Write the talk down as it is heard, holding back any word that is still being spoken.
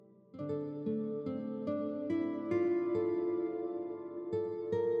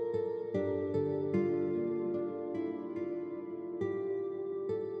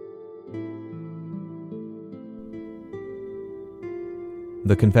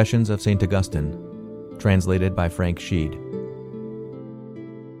The Confessions of St. Augustine, translated by Frank Sheed.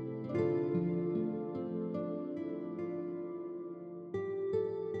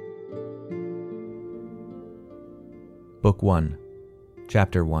 Book 1,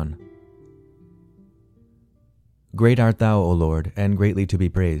 Chapter 1. Great art thou, O Lord, and greatly to be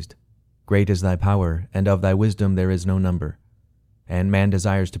praised. Great is thy power, and of thy wisdom there is no number. And man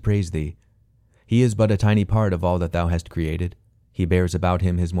desires to praise thee. He is but a tiny part of all that thou hast created. He bears about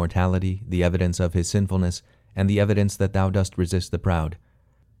him his mortality, the evidence of his sinfulness, and the evidence that thou dost resist the proud.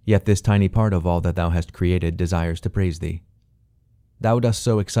 Yet this tiny part of all that thou hast created desires to praise thee. Thou dost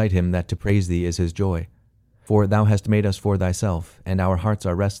so excite him that to praise thee is his joy. For thou hast made us for thyself, and our hearts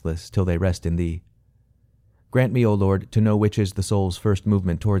are restless till they rest in thee. Grant me, O Lord, to know which is the soul's first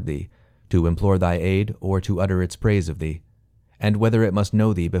movement toward thee, to implore thy aid, or to utter its praise of thee, and whether it must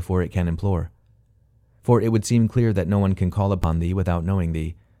know thee before it can implore. For it would seem clear that no one can call upon thee without knowing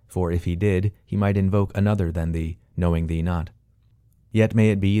thee, for if he did, he might invoke another than thee, knowing thee not. Yet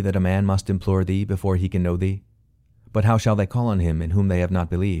may it be that a man must implore thee before he can know thee? But how shall they call on him in whom they have not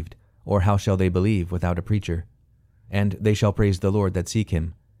believed? Or how shall they believe without a preacher? And they shall praise the Lord that seek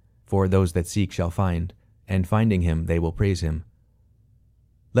him. For those that seek shall find, and finding him they will praise him.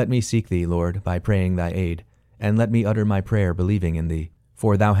 Let me seek thee, Lord, by praying thy aid, and let me utter my prayer believing in thee,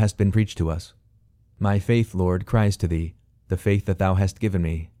 for thou hast been preached to us. My faith, Lord, cries to thee, the faith that thou hast given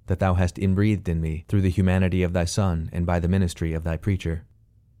me, that thou hast inbreathed in me through the humanity of thy Son and by the ministry of thy preacher.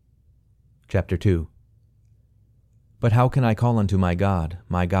 Chapter 2. But how can I call unto my God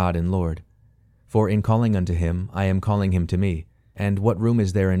and Lord? For in calling unto him, I am calling him to me, and what room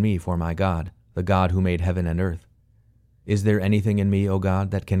is there in me for my God, the God who made heaven and earth? Is there anything in me, O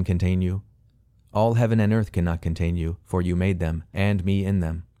God, that can contain you? All heaven and earth cannot contain you, for you made them, and me in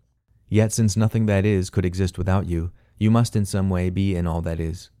them. Yet since nothing that is could exist without you, you must in some way be in all that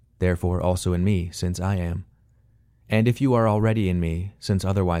is, therefore also in me, since I am. And if you are already in me, since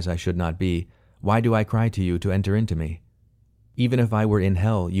otherwise I should not be, why do I cry to you to enter into me? Even if I were in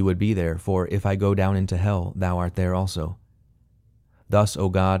hell, you would be there, for if I go down into hell, thou art there also. Thus, O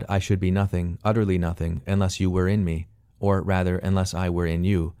God, I should be nothing, utterly nothing, unless you were in me, or rather, unless I were in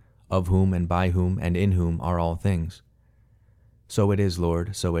you, of whom and by whom and in whom are all things. So it is,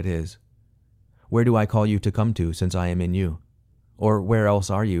 Lord, so it is. Where do I call you to come to, since I am in you? Or where else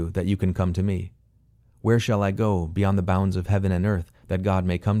are you, that you can come to me? Where shall I go, beyond the bounds of heaven and earth, that God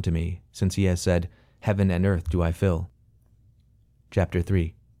may come to me, since he has said, Heaven and earth do I fill? Chapter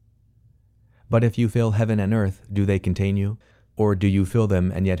 3. But if you fill heaven and earth, do they contain you? Or do you fill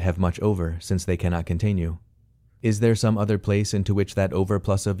them and yet have much over, since they cannot contain you? Is there some other place into which that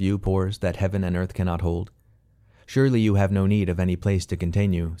overplus of you pours that heaven and earth cannot hold? Surely you have no need of any place to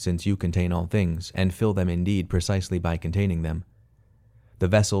contain you, since you contain all things, and fill them indeed precisely by containing them. The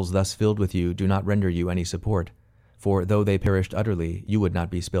vessels thus filled with you do not render you any support, for though they perished utterly, you would not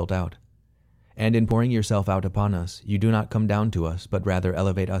be spilt out. And in pouring yourself out upon us, you do not come down to us, but rather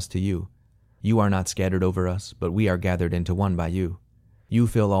elevate us to you. You are not scattered over us, but we are gathered into one by you. You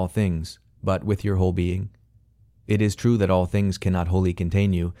fill all things, but with your whole being. It is true that all things cannot wholly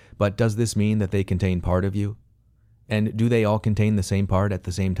contain you, but does this mean that they contain part of you? And do they all contain the same part at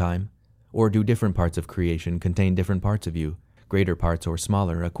the same time? Or do different parts of creation contain different parts of you, greater parts or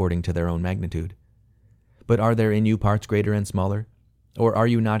smaller according to their own magnitude? But are there in you parts greater and smaller? Or are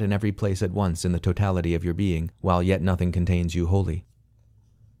you not in every place at once in the totality of your being, while yet nothing contains you wholly?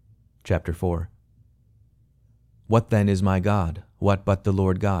 Chapter 4. What then is my God? What but the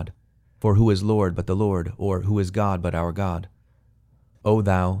Lord God? For who is Lord but the Lord, or who is God but our God? O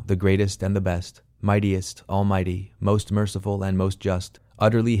thou, the greatest and the best, mightiest, almighty, most merciful and most just,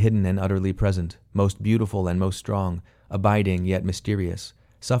 utterly hidden and utterly present, most beautiful and most strong, abiding yet mysterious,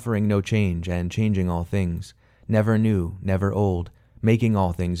 suffering no change and changing all things, never new, never old, making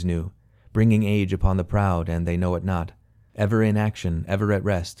all things new, bringing age upon the proud and they know it not, ever in action, ever at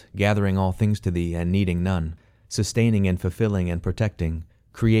rest, gathering all things to thee and needing none, sustaining and fulfilling and protecting,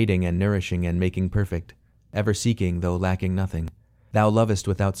 creating and nourishing and making perfect, ever seeking though lacking nothing. Thou lovest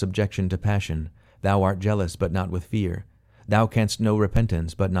without subjection to passion, thou art jealous but not with fear, thou canst know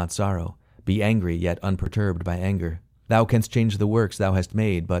repentance but not sorrow, be angry yet unperturbed by anger. Thou canst change the works thou hast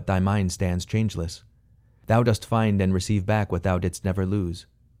made, but thy mind stands changeless. Thou dost find and receive back what thou didst never lose,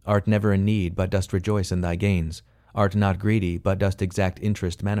 art never in need but dost rejoice in thy gains, art not greedy but dost exact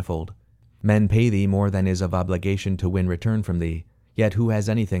interest manifold. Men pay thee more than is of obligation to win return from thee, yet who has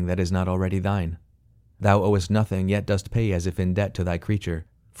anything that is not already thine? Thou owest nothing, yet dost pay as if in debt to thy creature,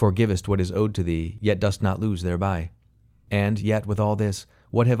 forgivest what is owed to thee, yet dost not lose thereby. And yet with all this,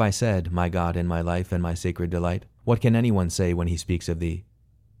 what have I said, my God and my life and my sacred delight? What can anyone say when he speaks of thee?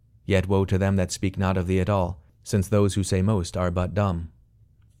 Yet woe to them that speak not of thee at all, since those who say most are but dumb.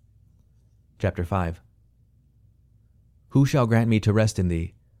 Chapter 5. Who shall grant me to rest in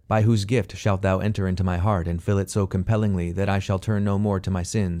thee? By whose gift shalt thou enter into my heart, and fill it so compellingly that I shall turn no more to my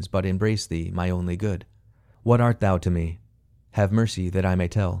sins, but embrace thee, my only good? What art thou to me? Have mercy, that I may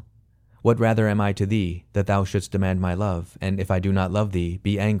tell. What rather am I to thee, that thou shouldst demand my love, and if I do not love thee,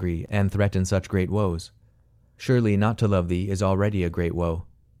 be angry, and threaten such great woes? Surely not to love thee is already a great woe.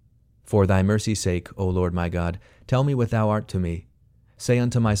 For thy mercy's sake, O Lord my God, tell me what thou art to me. Say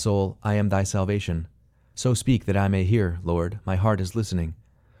unto my soul, I am thy salvation. So speak that I may hear, Lord, my heart is listening.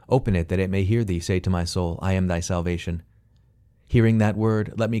 Open it that it may hear thee say to my soul, I am thy salvation. Hearing that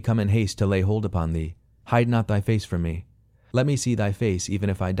word, let me come in haste to lay hold upon thee. Hide not thy face from me. Let me see thy face, even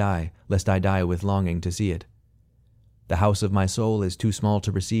if I die, lest I die with longing to see it. The house of my soul is too small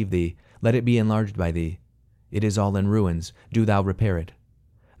to receive thee. Let it be enlarged by thee. It is all in ruins. Do thou repair it.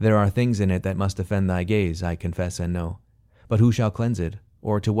 There are things in it that must offend thy gaze, I confess and know. But who shall cleanse it?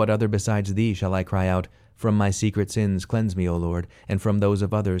 Or to what other besides thee shall I cry out, From my secret sins cleanse me, O Lord, and from those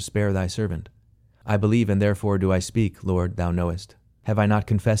of others spare thy servant? I believe, and therefore do I speak, Lord, thou knowest. Have I not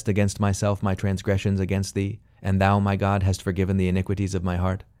confessed against myself my transgressions against thee, and thou, my God, hast forgiven the iniquities of my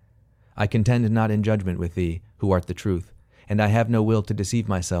heart? I contend not in judgment with thee, who art the truth, and I have no will to deceive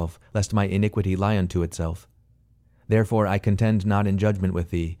myself, lest my iniquity lie unto itself. Therefore I contend not in judgment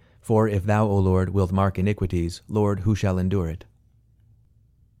with thee, for if thou, O Lord, wilt mark iniquities, Lord, who shall endure it?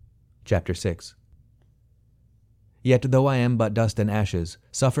 Chapter 6. Yet though I am but dust and ashes,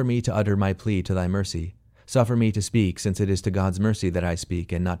 suffer me to utter my plea to thy mercy. Suffer me to speak, since it is to God's mercy that I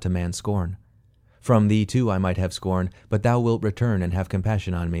speak, and not to man's scorn. From thee too I might have scorn, but thou wilt return and have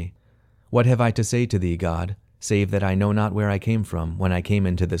compassion on me. What have I to say to thee, God, save that I know not where I came from when I came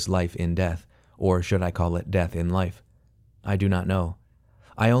into this life in death, or should I call it death in life? I do not know.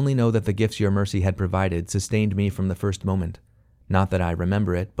 I only know that the gifts your mercy had provided sustained me from the first moment. Not that I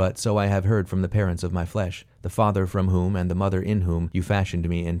remember it, but so I have heard from the parents of my flesh, the father from whom and the mother in whom you fashioned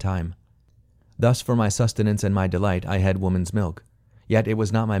me in time. Thus for my sustenance and my delight I had woman's milk. Yet it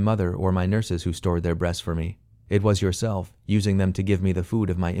was not my mother or my nurses who stored their breasts for me. It was yourself, using them to give me the food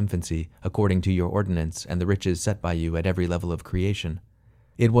of my infancy, according to your ordinance and the riches set by you at every level of creation.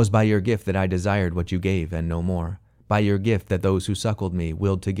 It was by your gift that I desired what you gave, and no more. By your gift that those who suckled me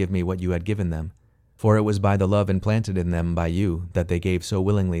willed to give me what you had given them. For it was by the love implanted in them by you that they gave so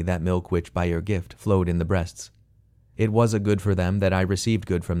willingly that milk which by your gift flowed in the breasts. It was a good for them that I received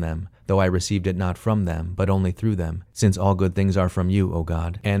good from them, though I received it not from them, but only through them, since all good things are from you, O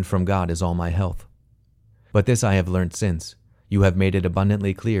God, and from God is all my health. But this I have learnt since. You have made it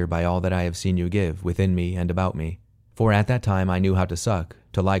abundantly clear by all that I have seen you give, within me and about me. For at that time I knew how to suck,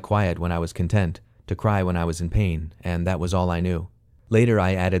 to lie quiet when I was content, to cry when I was in pain, and that was all I knew. Later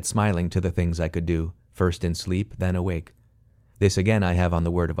I added smiling to the things I could do, first in sleep, then awake. This again I have on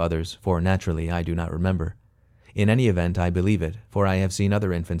the word of others, for naturally I do not remember. In any event I believe it, for I have seen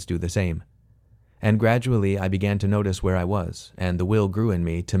other infants do the same. And gradually I began to notice where I was, and the will grew in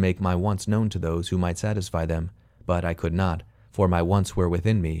me to make my wants known to those who might satisfy them, but I could not, for my wants were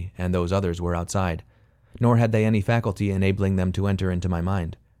within me, and those others were outside, nor had they any faculty enabling them to enter into my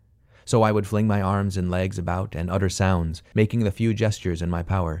mind. So I would fling my arms and legs about and utter sounds, making the few gestures in my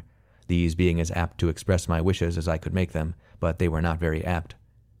power, these being as apt to express my wishes as I could make them, but they were not very apt.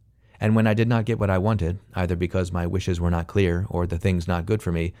 And when I did not get what I wanted, either because my wishes were not clear or the things not good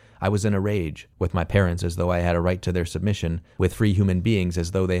for me, I was in a rage, with my parents as though I had a right to their submission, with free human beings as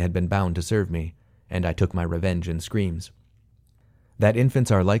though they had been bound to serve me, and I took my revenge in screams. That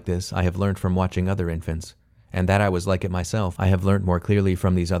infants are like this I have learnt from watching other infants, and that I was like it myself I have learnt more clearly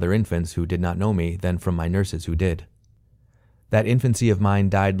from these other infants who did not know me than from my nurses who did. That infancy of mine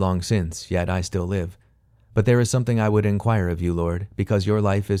died long since, yet I still live. But there is something I would inquire of you, Lord, because your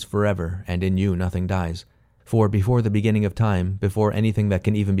life is forever, and in you nothing dies. For before the beginning of time, before anything that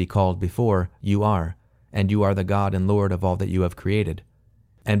can even be called before, you are, and you are the God and Lord of all that you have created.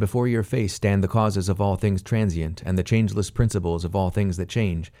 And before your face stand the causes of all things transient, and the changeless principles of all things that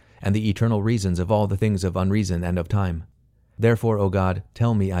change, and the eternal reasons of all the things of unreason and of time. Therefore, O God,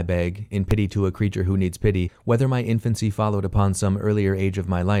 tell me, I beg, in pity to a creature who needs pity, whether my infancy followed upon some earlier age of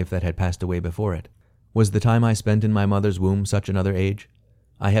my life that had passed away before it. Was the time I spent in my mother's womb such another age?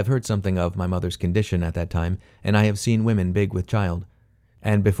 I have heard something of my mother's condition at that time, and I have seen women big with child.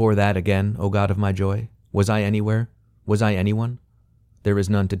 And before that again, O God of my joy, was I anywhere? Was I anyone? There is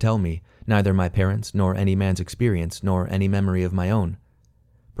none to tell me, neither my parents, nor any man's experience, nor any memory of my own.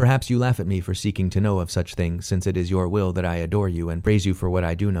 Perhaps you laugh at me for seeking to know of such things, since it is your will that I adore you and praise you for what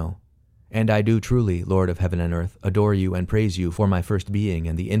I do know. And I do truly, Lord of heaven and earth, adore you and praise you for my first being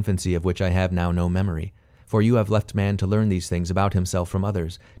and the infancy of which I have now no memory. For you have left man to learn these things about himself from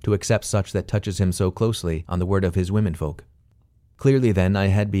others, to accept such that touches him so closely on the word of his womenfolk. Clearly then I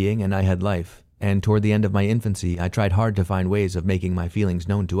had being and I had life, and toward the end of my infancy I tried hard to find ways of making my feelings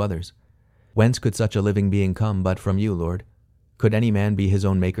known to others. Whence could such a living being come but from you, Lord? Could any man be his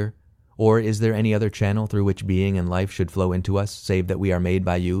own maker? Or is there any other channel through which being and life should flow into us, save that we are made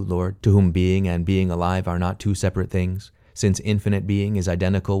by you, Lord, to whom being and being alive are not two separate things, since infinite being is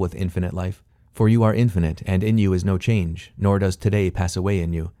identical with infinite life? For you are infinite, and in you is no change, nor does today pass away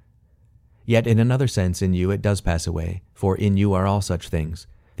in you. Yet in another sense in you it does pass away, for in you are all such things.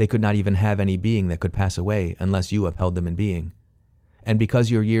 They could not even have any being that could pass away unless you upheld them in being. And because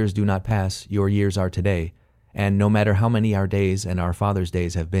your years do not pass, your years are today, and no matter how many our days and our fathers'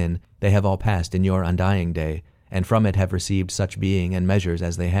 days have been, they have all passed in your undying day, and from it have received such being and measures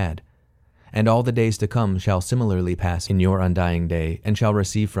as they had. And all the days to come shall similarly pass in your undying day, and shall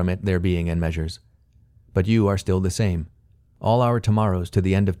receive from it their being and measures. But you are still the same. All our tomorrows to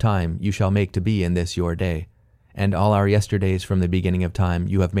the end of time you shall make to be in this your day, and all our yesterdays from the beginning of time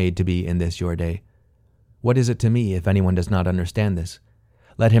you have made to be in this your day. What is it to me if anyone does not understand this?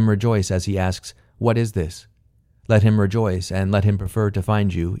 Let him rejoice as he asks, "What is this?" Let him rejoice, and let him prefer to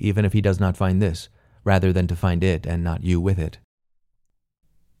find you, even if he does not find this, rather than to find it and not you with it.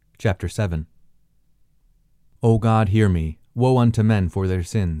 Chapter 7. O God, hear me. Woe unto men for their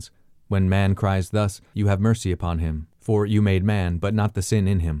sins. When man cries thus, you have mercy upon him, for you made man, but not the sin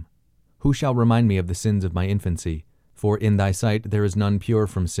in him. Who shall remind me of the sins of my infancy? For in thy sight there is none pure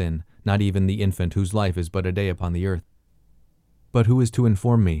from sin, not even the infant whose life is but a day upon the earth. But who is to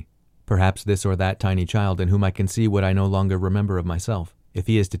inform me? Perhaps this or that tiny child in whom I can see what I no longer remember of myself. If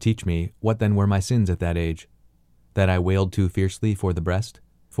he is to teach me, what then were my sins at that age? That I wailed too fiercely for the breast?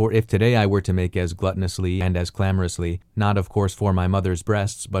 For if today I were to make as gluttonously and as clamorously, not of course for my mother's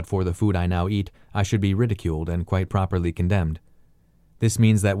breasts, but for the food I now eat, I should be ridiculed and quite properly condemned. This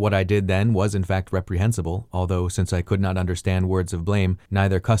means that what I did then was in fact reprehensible, although since I could not understand words of blame,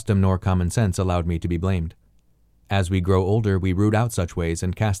 neither custom nor common sense allowed me to be blamed. As we grow older, we root out such ways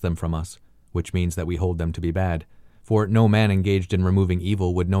and cast them from us, which means that we hold them to be bad, for no man engaged in removing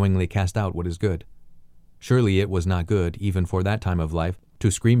evil would knowingly cast out what is good. Surely it was not good, even for that time of life,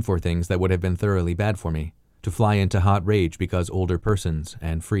 to scream for things that would have been thoroughly bad for me, to fly into hot rage because older persons,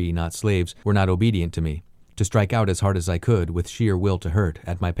 and free, not slaves, were not obedient to me, to strike out as hard as I could, with sheer will to hurt,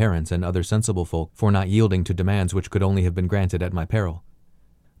 at my parents and other sensible folk for not yielding to demands which could only have been granted at my peril.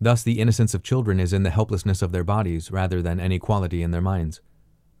 Thus the innocence of children is in the helplessness of their bodies rather than any quality in their minds.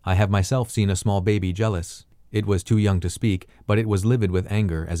 I have myself seen a small baby jealous. It was too young to speak, but it was livid with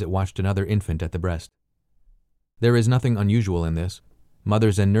anger as it watched another infant at the breast. There is nothing unusual in this.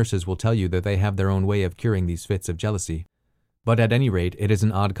 Mothers and nurses will tell you that they have their own way of curing these fits of jealousy. But at any rate, it is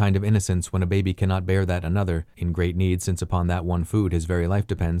an odd kind of innocence when a baby cannot bear that another, in great need since upon that one food his very life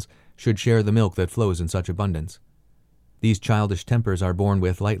depends, should share the milk that flows in such abundance. These childish tempers are borne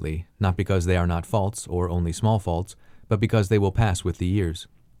with lightly, not because they are not faults, or only small faults, but because they will pass with the years.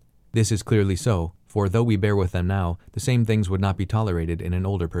 This is clearly so, for though we bear with them now, the same things would not be tolerated in an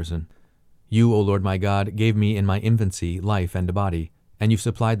older person. You, O Lord my God, gave me in my infancy life and a body, and you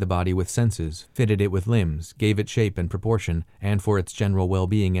supplied the body with senses, fitted it with limbs, gave it shape and proportion, and for its general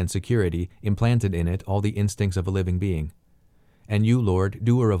well-being and security, implanted in it all the instincts of a living being. And you, Lord,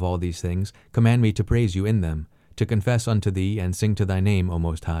 doer of all these things, command me to praise you in them, to confess unto thee and sing to thy name, O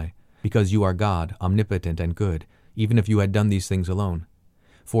Most High, because you are God, omnipotent and good, even if you had done these things alone.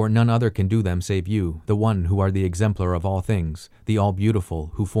 For none other can do them save you, the one who are the exemplar of all things, the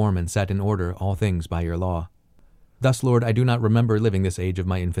all-beautiful, who form and set in order all things by your law. Thus, Lord, I do not remember living this age of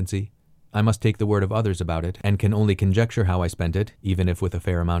my infancy. I must take the word of others about it, and can only conjecture how I spent it, even if with a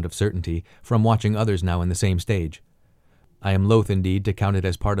fair amount of certainty, from watching others now in the same stage. I am loath indeed to count it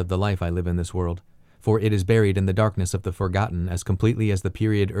as part of the life I live in this world, for it is buried in the darkness of the forgotten as completely as the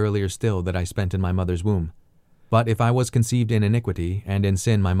period earlier still that I spent in my mother's womb. But if I was conceived in iniquity, and in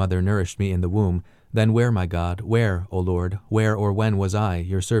sin my mother nourished me in the womb, then where, my God, where, O Lord, where or when was I,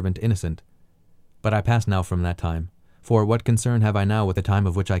 your servant, innocent? But I pass now from that time, for what concern have I now with a time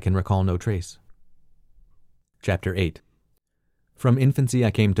of which I can recall no trace? Chapter 8. From infancy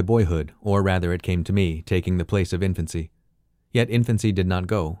I came to boyhood, or rather it came to me, taking the place of infancy. Yet infancy did not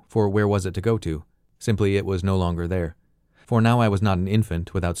go, for where was it to go to? Simply it was no longer there. For now I was not an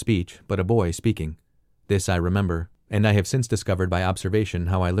infant without speech, but a boy speaking. This I remember, and I have since discovered by observation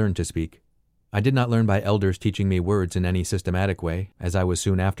how I learned to speak. I did not learn by elders teaching me words in any systematic way, as I was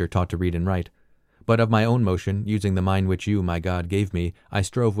soon after taught to read and write. But of my own motion, using the mind which you, my God, gave me, I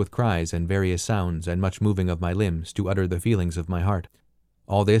strove with cries and various sounds and much moving of my limbs to utter the feelings of my heart.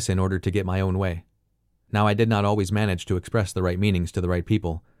 All this in order to get my own way. Now I did not always manage to express the right meanings to the right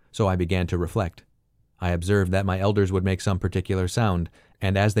people, so I began to reflect. I observed that my elders would make some particular sound,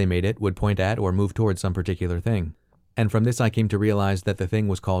 and as they made it, would point at or move towards some particular thing. And from this I came to realize that the thing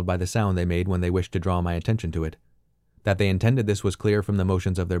was called by the sound they made when they wished to draw my attention to it. That they intended this was clear from the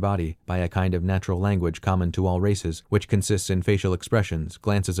motions of their body, by a kind of natural language common to all races, which consists in facial expressions,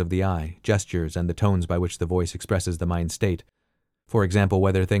 glances of the eye, gestures, and the tones by which the voice expresses the mind's state. For example,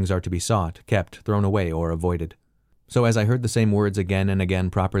 whether things are to be sought, kept, thrown away, or avoided. So as I heard the same words again and again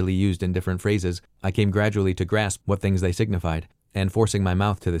properly used in different phrases, I came gradually to grasp what things they signified, and forcing my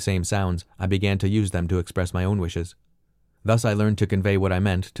mouth to the same sounds, I began to use them to express my own wishes. Thus I learned to convey what I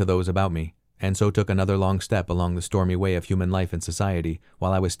meant to those about me, and so took another long step along the stormy way of human life and society,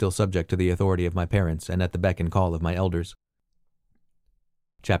 while I was still subject to the authority of my parents and at the beck and call of my elders.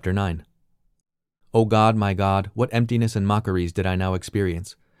 Chapter 9. O God, my God, what emptiness and mockeries did I now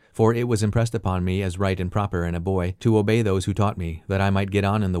experience! For it was impressed upon me as right and proper in a boy to obey those who taught me, that I might get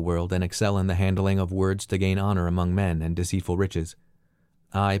on in the world and excel in the handling of words to gain honor among men and deceitful riches.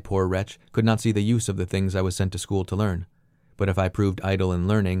 I, poor wretch, could not see the use of the things I was sent to school to learn. But if I proved idle in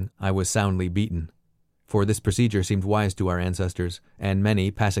learning, I was soundly beaten. For this procedure seemed wise to our ancestors, and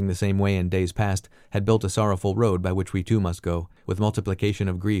many, passing the same way in days past, had built a sorrowful road by which we too must go, with multiplication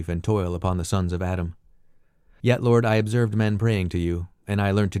of grief and toil upon the sons of Adam. Yet, Lord, I observed men praying to you, and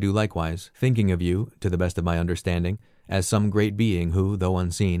I learned to do likewise, thinking of you, to the best of my understanding, as some great being who, though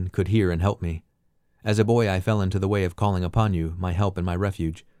unseen, could hear and help me. As a boy I fell into the way of calling upon you, my help and my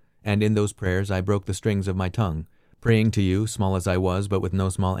refuge, and in those prayers I broke the strings of my tongue, praying to you, small as I was, but with no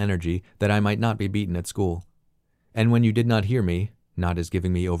small energy, that I might not be beaten at school. And when you did not hear me, not as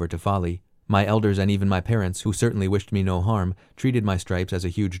giving me over to folly, my elders and even my parents, who certainly wished me no harm, treated my stripes as a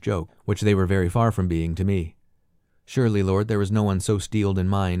huge joke, which they were very far from being to me. Surely, Lord, there was no one so steeled in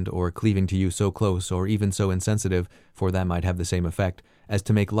mind, or cleaving to you so close, or even so insensitive, for that might have the same effect, as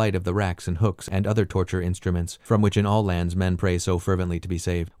to make light of the racks and hooks and other torture instruments, from which in all lands men pray so fervently to be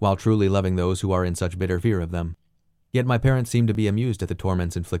saved, while truly loving those who are in such bitter fear of them. Yet my parents seemed to be amused at the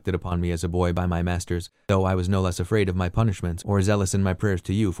torments inflicted upon me as a boy by my masters, though I was no less afraid of my punishments, or zealous in my prayers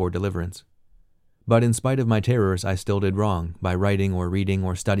to you for deliverance. But in spite of my terrors I still did wrong, by writing or reading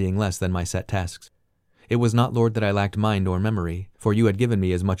or studying less than my set tasks. It was not, Lord, that I lacked mind or memory, for you had given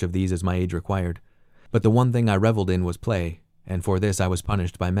me as much of these as my age required. But the one thing I reveled in was play, and for this I was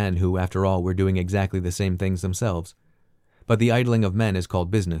punished by men who, after all, were doing exactly the same things themselves. But the idling of men is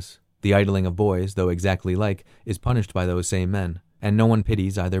called business. The idling of boys, though exactly like, is punished by those same men, and no one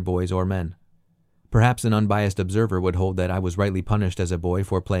pities either boys or men. Perhaps an unbiased observer would hold that I was rightly punished as a boy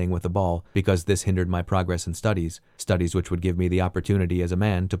for playing with a ball, because this hindered my progress in studies which would give me the opportunity as a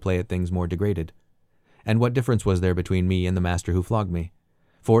man to play at things more degraded. And what difference was there between me and the master who flogged me?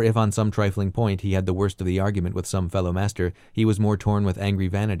 For if on some trifling point he had the worst of the argument with some fellow master, he was more torn with angry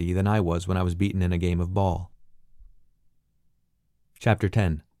vanity than I was when I was beaten in a game of ball. Chapter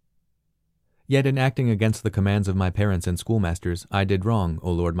 10. Yet in acting against the commands of my parents and schoolmasters, I did wrong,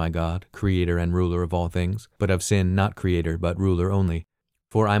 O Lord my God, creator and ruler of all things, but of sin not creator, but ruler only.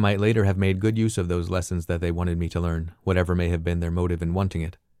 For I might later have made good use of those lessons that they wanted me to learn, whatever may have been their motive in wanting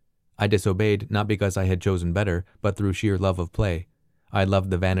it. I disobeyed, not because I had chosen better, but through sheer love of play. I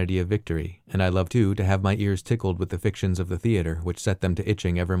loved the vanity of victory, and I loved too to have my ears tickled with the fictions of the theater, which set them to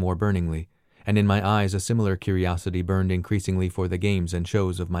itching ever more burningly, and in my eyes a similar curiosity burned increasingly for the games and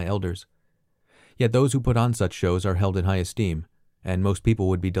shows of my elders. Yet those who put on such shows are held in high esteem, and most people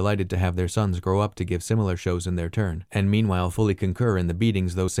would be delighted to have their sons grow up to give similar shows in their turn, and meanwhile fully concur in the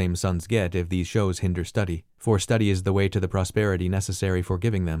beatings those same sons get if these shows hinder study, for study is the way to the prosperity necessary for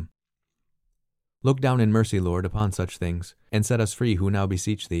giving them. Look down in mercy, Lord, upon such things, and set us free who now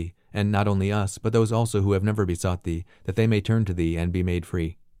beseech thee, and not only us, but those also who have never besought thee, that they may turn to thee and be made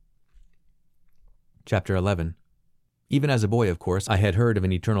free. Chapter 11. Even as a boy, of course, I had heard of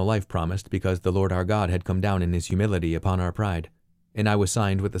an eternal life promised, because the Lord our God had come down in his humility upon our pride. And I was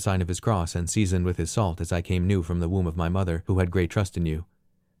signed with the sign of his cross, and seasoned with his salt, as I came new from the womb of my mother, who had great trust in you.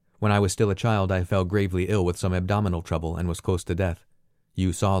 When I was still a child, I fell gravely ill with some abdominal trouble, and was close to death.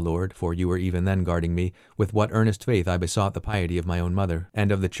 You saw, Lord, for you were even then guarding me, with what earnest faith I besought the piety of my own mother,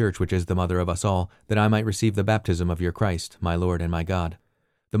 and of the Church which is the mother of us all, that I might receive the baptism of your Christ, my Lord and my God.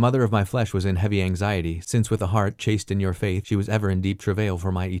 The mother of my flesh was in heavy anxiety, since with a heart chaste in your faith she was ever in deep travail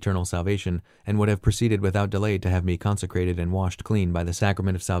for my eternal salvation, and would have proceeded without delay to have me consecrated and washed clean by the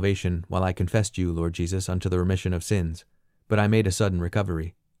sacrament of salvation, while I confessed you, Lord Jesus, unto the remission of sins. But I made a sudden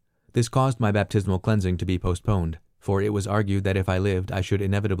recovery. This caused my baptismal cleansing to be postponed, for it was argued that if I lived, I should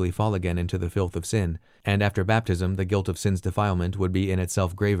inevitably fall again into the filth of sin, and after baptism the guilt of sin's defilement would be in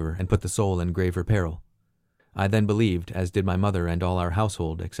itself graver and put the soul in graver peril. I then believed, as did my mother and all our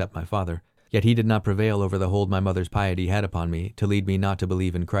household except my father, yet he did not prevail over the hold my mother's piety had upon me to lead me not to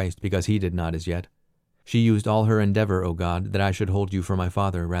believe in Christ, because he did not as yet. She used all her endeavor, O God, that I should hold you for my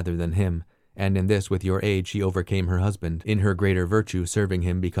father rather than him, and in this with your aid she overcame her husband, in her greater virtue serving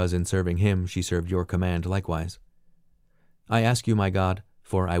him, because in serving him she served your command likewise. I ask you, my God,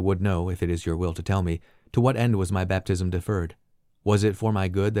 for I would know, if it is your will to tell me, to what end was my baptism deferred? Was it for my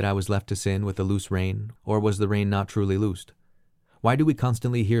good that I was left to sin with a loose rein, or was the rein not truly loosed? Why do we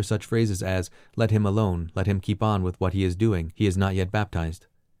constantly hear such phrases as, "Let him alone, let him keep on with what he is doing, he is not yet baptized"?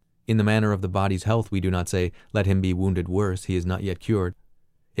 In the matter of the body's health we do not say, "Let him be wounded worse, he is not yet cured."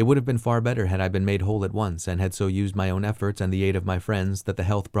 It would have been far better had I been made whole at once, and had so used my own efforts and the aid of my friends that the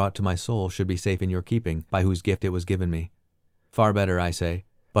health brought to my soul should be safe in your keeping, by whose gift it was given me. Far better, I say,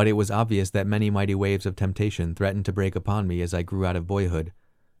 but it was obvious that many mighty waves of temptation threatened to break upon me as I grew out of boyhood.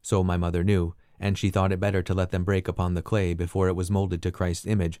 So my mother knew, and she thought it better to let them break upon the clay before it was molded to Christ's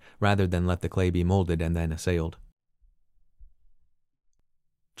image, rather than let the clay be molded and then assailed.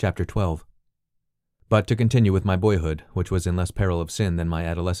 Chapter 12. But to continue with my boyhood, which was in less peril of sin than my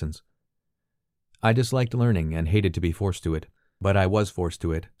adolescence. I disliked learning and hated to be forced to it, but I was forced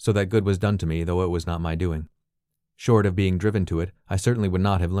to it, so that good was done to me, though it was not my doing. Short of being driven to it, I certainly would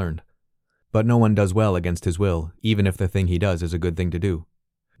not have learned. But no one does well against his will, even if the thing he does is a good thing to do.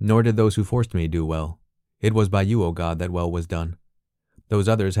 Nor did those who forced me do well. It was by you, O God, that well was done. Those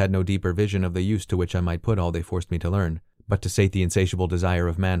others had no deeper vision of the use to which I might put all they forced me to learn, but to sate the insatiable desire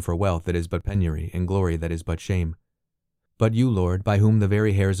of man for wealth that is but penury, and glory that is but shame. But you, Lord, by whom the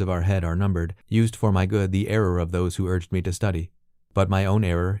very hairs of our head are numbered, used for my good the error of those who urged me to study. But my own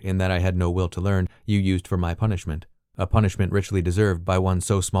error, in that I had no will to learn, you used for my punishment, a punishment richly deserved by one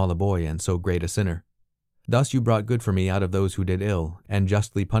so small a boy and so great a sinner. Thus you brought good for me out of those who did ill, and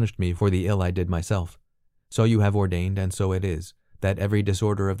justly punished me for the ill I did myself. So you have ordained, and so it is, that every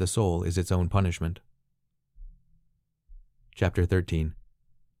disorder of the soul is its own punishment. Chapter 13.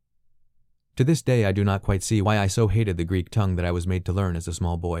 To this day I do not quite see why I so hated the Greek tongue that I was made to learn as a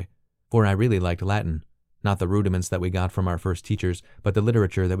small boy, for I really liked Latin, not the rudiments that we got from our first teachers, but the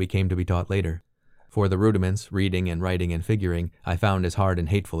literature that we came to be taught later. For the rudiments, reading and writing and figuring, I found as hard and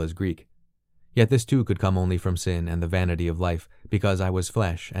hateful as Greek. Yet this too could come only from sin and the vanity of life, because I was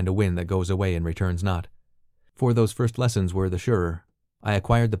flesh and a wind that goes away and returns not. For those first lessons were the surer. I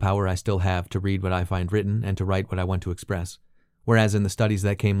acquired the power I still have to read what I find written and to write what I want to express. Whereas in the studies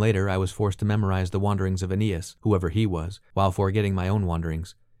that came later I was forced to memorize the wanderings of Aeneas, whoever he was, while forgetting my own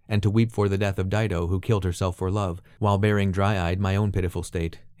wanderings, and to weep for the death of Dido, who killed herself for love, while bearing dry-eyed my own pitiful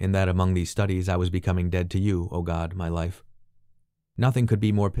state, in that among these studies I was becoming dead to you, O God, my life. Nothing could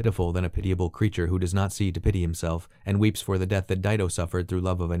be more pitiful than a pitiable creature who does not see to pity himself, and weeps for the death that Dido suffered through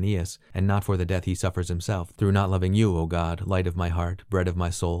love of Aeneas, and not for the death he suffers himself, through not loving you, O God, light of my heart, bread of my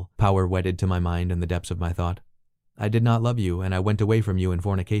soul, power wedded to my mind and the depths of my thought. I did not love you, and I went away from you in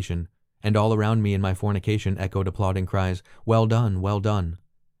fornication, and all around me in my fornication echoed applauding cries, "Well done, well done."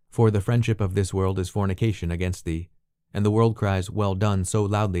 For the friendship of this world is fornication against thee, and the world cries, "Well done," so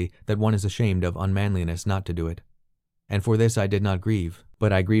loudly that one is ashamed of unmanliness not to do it. And for this I did not grieve,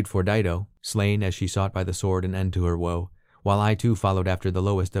 but I grieved for Dido, slain as she sought by the sword an end to her woe, while I too followed after the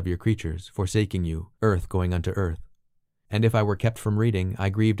lowest of your creatures, forsaking you, earth going unto earth. And if I were kept from reading, I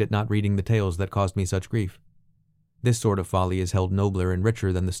grieved at not reading the tales that caused me such grief. This sort of folly is held nobler and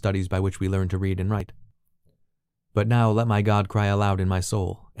richer than the studies by which we learn to read and write. But now let my God cry aloud in my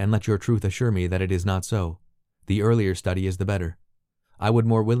soul, and let your truth assure me that it is not so. The earlier study is the better. I would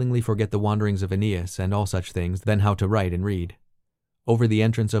more willingly forget the wanderings of Aeneas and all such things than how to write and read. Over the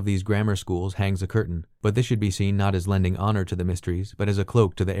entrance of these grammar schools hangs a curtain, but this should be seen not as lending honor to the mysteries, but as a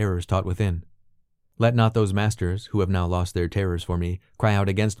cloak to the errors taught within. Let not those masters, who have now lost their terrors for me, cry out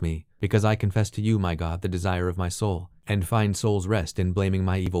against me, because I confess to you, my God, the desire of my soul, and find soul's rest in blaming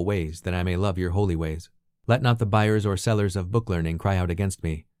my evil ways, that I may love your holy ways. Let not the buyers or sellers of book learning cry out against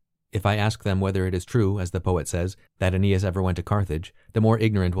me. If I ask them whether it is true, as the poet says, that Aeneas ever went to Carthage, the more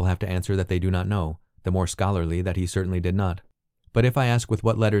ignorant will have to answer that they do not know, the more scholarly that he certainly did not. But if I ask with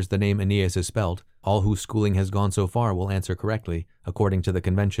what letters the name Aeneas is spelt, all whose schooling has gone so far will answer correctly, according to the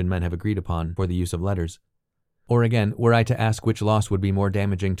convention men have agreed upon for the use of letters. Or again, were I to ask which loss would be more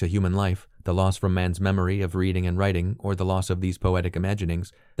damaging to human life, the loss from man's memory of reading and writing, or the loss of these poetic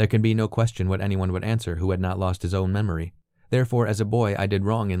imaginings, there can be no question what anyone would answer who had not lost his own memory. Therefore, as a boy, I did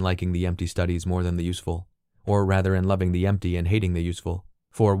wrong in liking the empty studies more than the useful, or rather in loving the empty and hating the useful.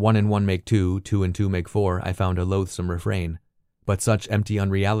 For 1 and 1 make 2, 2 and 2 make 4, I found a loathsome refrain. But such empty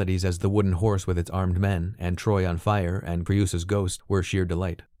unrealities as the wooden horse with its armed men, and Troy on fire, and Creüsa's ghost were sheer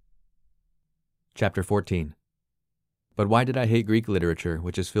delight. Chapter 14. But why did I hate Greek literature,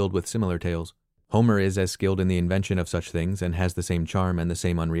 which is filled with similar tales? Homer is as skilled in the invention of such things, and has the same charm and the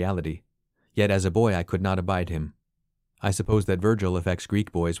same unreality. Yet as a boy I could not abide him. I suppose that Virgil affects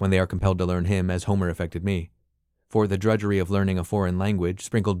Greek boys when they are compelled to learn him as Homer affected me. For the drudgery of learning a foreign language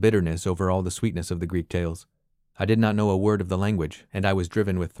sprinkled bitterness over all the sweetness of the Greek tales. I did not know a word of the language, and I was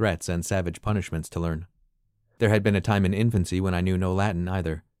driven with threats and savage punishments to learn. There had been a time in infancy when I knew no Latin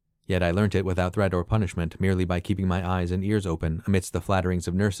either, yet I learnt it without threat or punishment, merely by keeping my eyes and ears open amidst the flatterings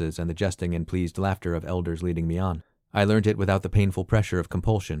of nurses and the jesting and pleased laughter of elders leading me on. I learnt it without the painful pressure of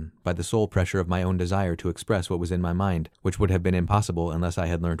compulsion, by the sole pressure of my own desire to express what was in my mind, which would have been impossible unless I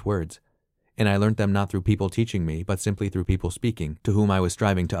had learnt words. And I learnt them not through people teaching me, but simply through people speaking, to whom I was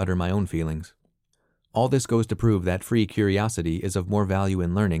striving to utter my own feelings. All this goes to prove that free curiosity is of more value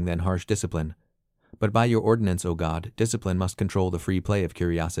in learning than harsh discipline. But by your ordinance, O God, discipline must control the free play of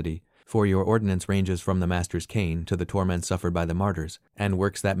curiosity, for your ordinance ranges from the master's cane to the torments suffered by the martyrs, and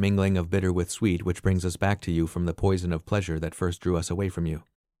works that mingling of bitter with sweet which brings us back to you from the poison of pleasure that first drew us away from you.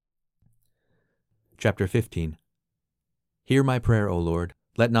 Chapter 15. Hear my prayer, O Lord.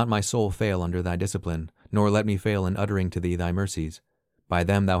 Let not my soul fail under thy discipline, nor let me fail in uttering to thee thy mercies. By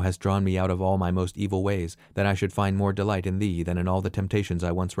them thou hast drawn me out of all my most evil ways, that I should find more delight in thee than in all the temptations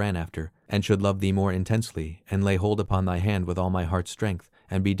I once ran after, and should love thee more intensely, and lay hold upon thy hand with all my heart's strength,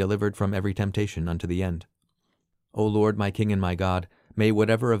 and be delivered from every temptation unto the end. O Lord, my King and my God, may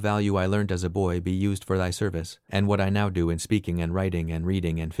whatever of value I learnt as a boy be used for thy service, and what I now do in speaking and writing and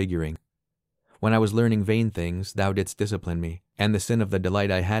reading and figuring. When I was learning vain things, thou didst discipline me, and the sin of the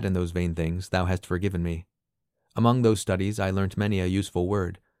delight I had in those vain things thou hast forgiven me. Among those studies I learnt many a useful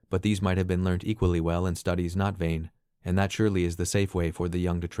word, but these might have been learnt equally well in studies not vain, and that surely is the safe way for the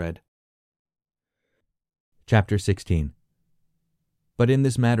young to tread. Chapter 16. But in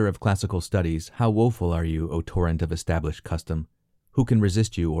this matter of classical studies, how woeful are you, O torrent of established custom! Who can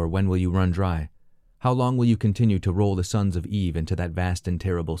resist you, or when will you run dry? How long will you continue to roll the sons of Eve into that vast and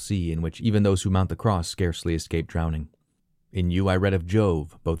terrible sea in which even those who mount the cross scarcely escape drowning? In you I read of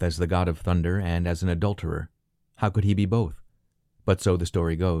Jove, both as the god of thunder and as an adulterer. How could he be both? But so the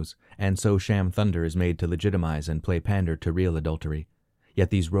story goes, and so sham thunder is made to legitimize and play pander to real adultery. Yet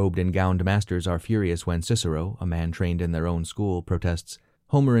these robed and gowned masters are furious when Cicero, a man trained in their own school, protests,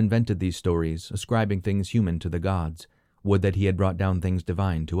 Homer invented these stories, ascribing things human to the gods. Would that he had brought down things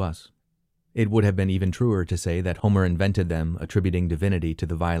divine to us. It would have been even truer to say that Homer invented them, attributing divinity to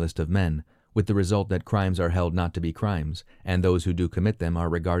the vilest of men, with the result that crimes are held not to be crimes, and those who do commit them are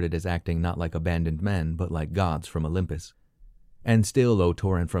regarded as acting not like abandoned men, but like gods from Olympus. And still, O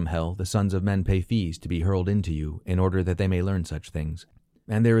torrent from hell, the sons of men pay fees to be hurled into you, in order that they may learn such things.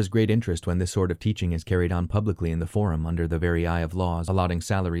 And there is great interest when this sort of teaching is carried on publicly in the forum under the very eye of laws, allotting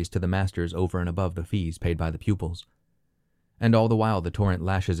salaries to the masters over and above the fees paid by the pupils. And all the while the torrent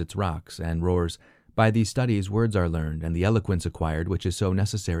lashes its rocks, and roars, "By these studies words are learned, and the eloquence acquired which is so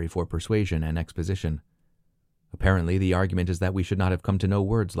necessary for persuasion and exposition." Apparently the argument is that we should not have come to know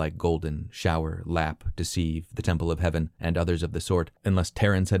words like golden, shower, lap, deceive, the temple of heaven, and others of the sort, unless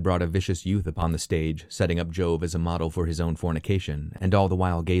Terence had brought a vicious youth upon the stage, setting up Jove as a model for his own fornication, and all the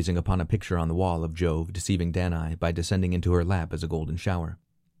while gazing upon a picture on the wall of Jove deceiving Danae by descending into her lap as a golden shower.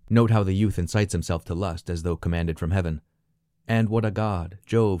 Note how the youth incites himself to lust as though commanded from heaven. And what a god,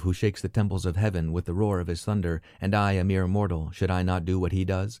 Jove, who shakes the temples of heaven with the roar of his thunder, and I, a mere mortal, should I not do what he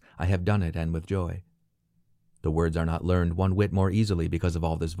does? I have done it, and with joy. The words are not learned one whit more easily because of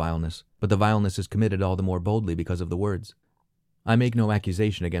all this vileness, but the vileness is committed all the more boldly because of the words. I make no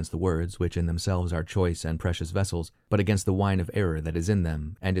accusation against the words, which in themselves are choice and precious vessels, but against the wine of error that is in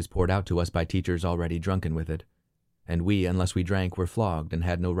them, and is poured out to us by teachers already drunken with it. And we, unless we drank, were flogged, and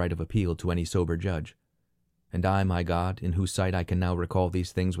had no right of appeal to any sober judge. And I, my God, in whose sight I can now recall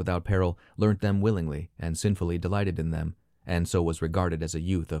these things without peril, learnt them willingly, and sinfully delighted in them, and so was regarded as a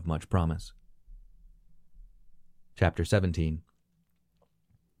youth of much promise. Chapter 17.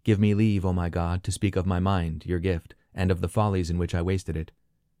 Give me leave, O my God, to speak of my mind, your gift, and of the follies in which I wasted it.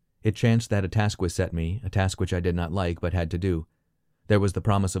 It chanced that a task was set me, a task which I did not like, but had to do. There was the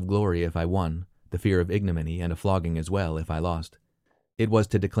promise of glory if I won, the fear of ignominy, and a flogging as well if I lost. It was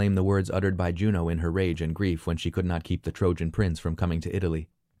to declaim the words uttered by Juno in her rage and grief when she could not keep the Trojan prince from coming to Italy.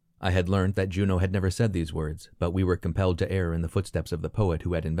 I had learnt that Juno had never said these words, but we were compelled to err in the footsteps of the poet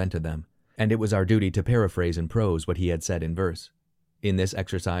who had invented them, and it was our duty to paraphrase in prose what he had said in verse. In this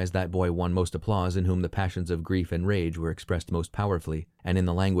exercise that boy won most applause in whom the passions of grief and rage were expressed most powerfully, and in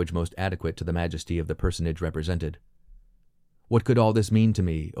the language most adequate to the majesty of the personage represented. What could all this mean to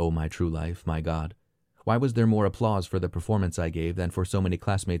me, O my true life, my God? Why was there more applause for the performance I gave than for so many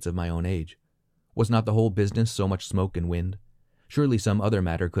classmates of my own age? Was not the whole business so much smoke and wind? Surely some other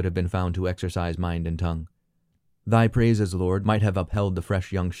matter could have been found to exercise mind and tongue. Thy praises, Lord, might have upheld the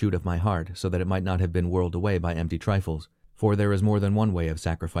fresh young shoot of my heart, so that it might not have been whirled away by empty trifles, for there is more than one way of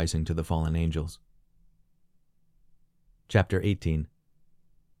sacrificing to the fallen angels. Chapter 18.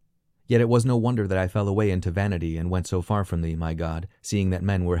 Yet it was no wonder that I fell away into vanity and went so far from thee, my God, seeing that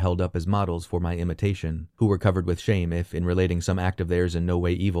men were held up as models for my imitation, who were covered with shame if, in relating some act of theirs in no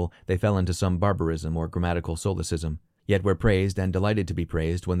way evil, they fell into some barbarism or grammatical solecism, yet were praised and delighted to be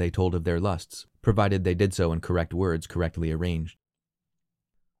praised when they told of their lusts, provided they did so in correct words correctly arranged.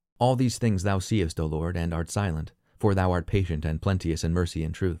 All these things thou seest, O Lord, and art silent, for thou art patient and plenteous in mercy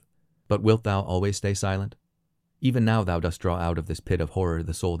and truth. But wilt thou always stay silent? Even now thou dost draw out of this pit of horror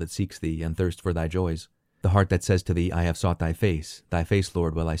the soul that seeks thee and thirsts for thy joys, the heart that says to thee, I have sought thy face,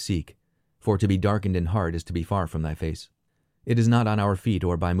 Lord, will I seek. For to be darkened in heart is to be far from thy face. It is not on our feet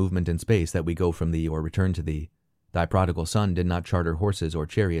or by movement in space that we go from thee or return to thee. Thy prodigal son did not charter horses or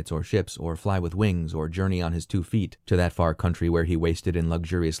chariots or ships or fly with wings or journey on his 2 feet to that far country where he wasted in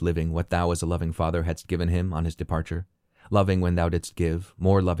luxurious living what thou as a loving father hadst given him on his departure, loving when thou didst give,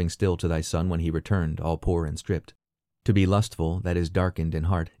 more loving still to thy son when he returned, all poor and stripped. To be lustful, that is darkened in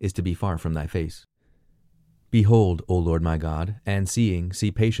heart, is to be far from thy face. Behold, O Lord my God, and seeing,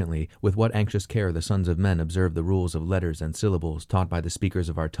 see patiently with what anxious care the sons of men observe the rules of letters and syllables taught by the speakers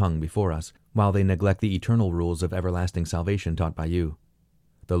of our tongue before us, while they neglect the eternal rules of everlasting salvation taught by you.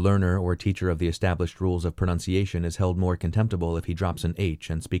 The learner or teacher of the established rules of pronunciation is held more contemptible if he drops an H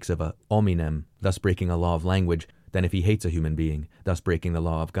and speaks of a hominem, thus breaking a law of language, than if he hates a human being, thus breaking the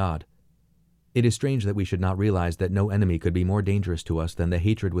law of God. It is strange that we should not realize that no enemy could be more dangerous to us than the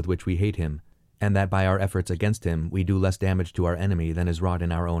hatred with which we hate him, and that by our efforts against him we do less damage to our enemy than is wrought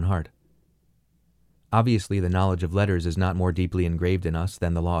in our own heart. Obviously, the knowledge of letters is not more deeply engraved in us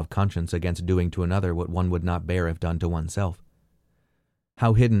than the law of conscience against doing to another what one would not bear if done to oneself.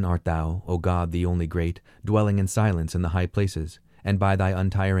 How hidden art thou, O God, the only great, dwelling in silence in the high places, and by thy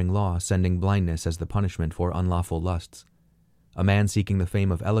untiring law sending blindness as the punishment for unlawful lusts. A man seeking the fame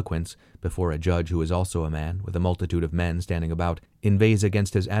of eloquence, before a judge who is also a man, with a multitude of men standing about, inveighs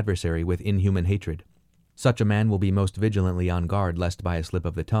against his adversary with inhuman hatred. Such a man will be most vigilantly on guard lest by a slip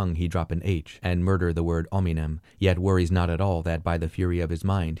of the tongue he drop an H and murder the word hominem, yet worries not at all that by the fury of his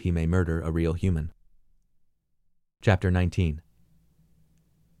mind he may murder a real human. Chapter 19.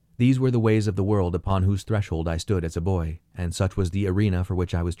 These were the ways of the world upon whose threshold I stood as a boy, and such was the arena for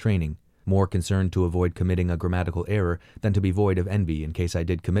which I was training, more concerned to avoid committing a grammatical error than to be void of envy in case I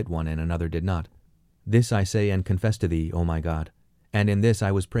did commit one and another did not. This I say and confess to thee, O my God, and in this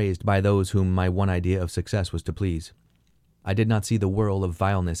I was praised by those whom my one idea of success was to please. I did not see the whirl of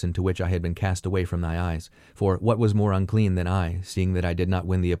vileness into which I had been cast away from thy eyes, for what was more unclean than I, seeing that I did not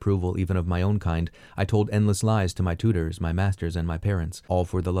win the approval even of my own kind, I told endless lies to my tutors, my masters, and my parents, all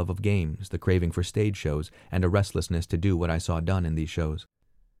for the love of games, the craving for stage shows, and a restlessness to do what I saw done in these shows.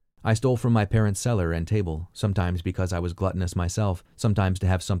 I stole from my parents' cellar and table, sometimes because I was gluttonous myself, sometimes to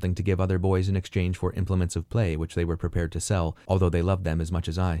have something to give other boys in exchange for implements of play which they were prepared to sell, although they loved them as much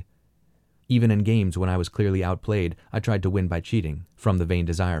as I. Even in games when I was clearly outplayed, I tried to win by cheating, from the vain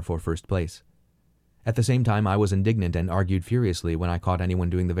desire for first place. At the same time, I was indignant and argued furiously when I caught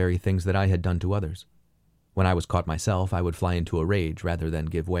anyone doing the very things that I had done to others. When I was caught myself, I would fly into a rage rather than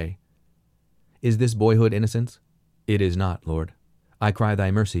give way. Is this boyhood innocence? It is not, Lord. I cry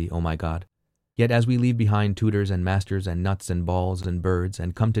thy mercy, O my God. Yet as we leave behind tutors and masters and nuts and balls and birds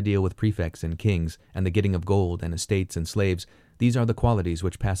and come to deal with prefects and kings and the getting of gold and estates and slaves, these are the qualities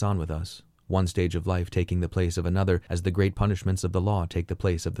which pass on with us, one stage of life taking the place of another as the great punishments of the law take the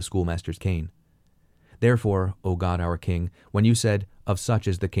place of the schoolmaster's cane. Therefore, O God our King, when you said, of such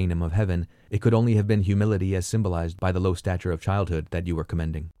is the kingdom of heaven, it could only have been humility as symbolized by the low stature of childhood that you were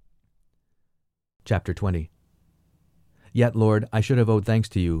commending. Chapter 20. Yet, Lord, I should have owed thanks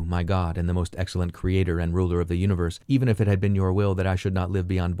to you, my God, and the most excellent Creator and ruler of the universe, even if it had been your will that I should not live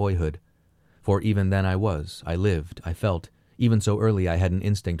beyond boyhood. For even then I lived, I felt. Even so early I had an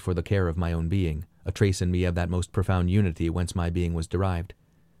instinct for the care of my own being, a trace in me of that most profound unity whence my being was derived.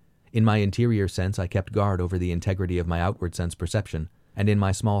 In my interior sense I kept guard over the integrity of my outward sense perception, and in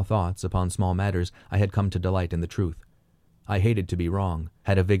my small thoughts upon small matters I had come to delight in the truth. I hated to be wrong,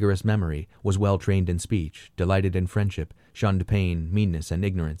 had a vigorous memory, was well trained in speech, delighted in friendship, shunned pain, meanness, and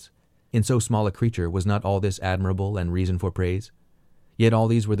ignorance. In so small a creature was not all this admirable and reason for praise? Yet all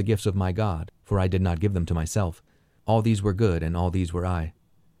these were the gifts of my God, for I did not give them to myself. All these were good, and all these were I.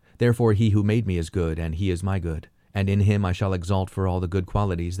 Therefore he who made me is good, and he is my good, and in him I shall exalt for all the good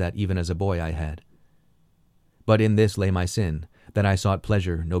qualities that even as a boy I had. But in this lay my sin, that I sought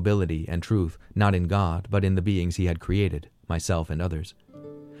pleasure, nobility, and truth, not in God, but in the beings he had created, myself and others.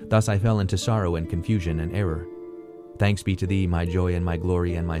 Thus I fell into sorrow and confusion and error. Thanks be to thee, my joy and my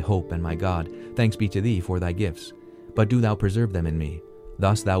glory and my hope and my God. Thanks be to thee for thy gifts. But do thou preserve them in me.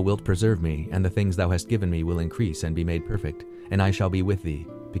 Thus thou wilt preserve me, and the things thou hast given me will increase and be made perfect, and I shall be with thee,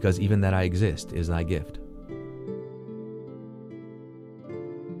 because even that I exist is thy gift.